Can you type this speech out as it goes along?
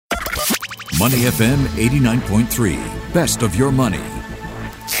Money FM 89.3. Best of your money.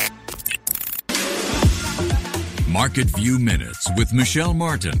 Market View Minutes with Michelle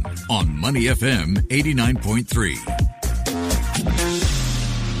Martin on Money FM 89.3.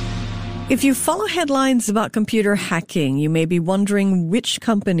 If you follow headlines about computer hacking, you may be wondering which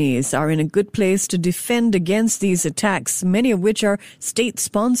companies are in a good place to defend against these attacks, many of which are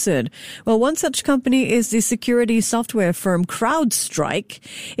state-sponsored. Well, one such company is the security software firm CrowdStrike.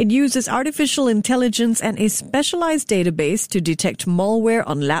 It uses artificial intelligence and a specialized database to detect malware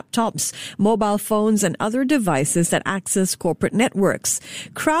on laptops, mobile phones, and other devices that access corporate networks.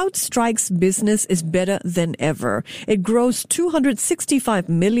 CrowdStrike's business is better than ever. It grossed $265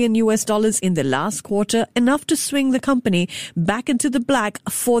 million in the last quarter, enough to swing the company back into the black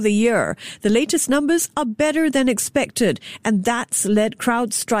for the year. The latest numbers are better than expected, and that's led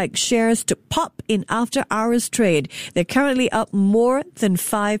CrowdStrike shares to pop in after-hours trade. They're currently up more than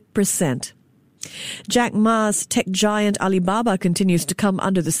 5%. Jack Ma's tech giant Alibaba continues to come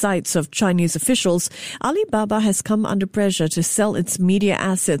under the sights of Chinese officials. Alibaba has come under pressure to sell its media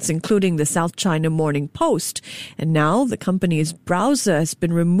assets, including the South China Morning Post. And now the company's browser has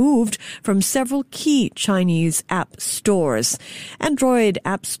been removed from several key Chinese app stores. Android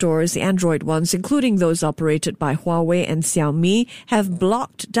app stores, the Android ones, including those operated by Huawei and Xiaomi, have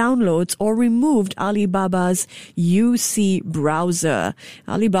blocked downloads or removed Alibaba's UC browser.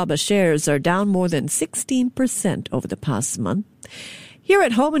 Alibaba shares are down more than 16% over the past month. Here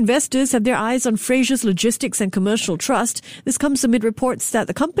at home, investors have their eyes on Frasers Logistics and Commercial Trust. This comes amid reports that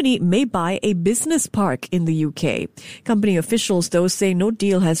the company may buy a business park in the UK. Company officials, though, say no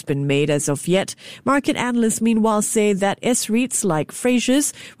deal has been made as of yet. Market analysts, meanwhile, say that S-REITs like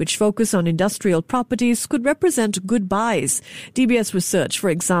Frasers, which focus on industrial properties, could represent good buys. DBS Research,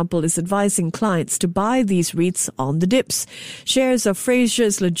 for example, is advising clients to buy these REITs on the dips. Shares of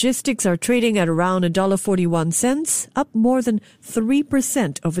Frasers Logistics are trading at around $1.41, up more than 3%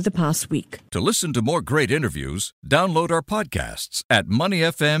 over the past week. To listen to more great interviews, download our podcasts at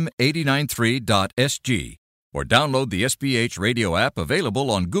moneyfm893.sg or download the SPH radio app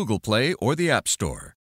available on Google Play or the App Store.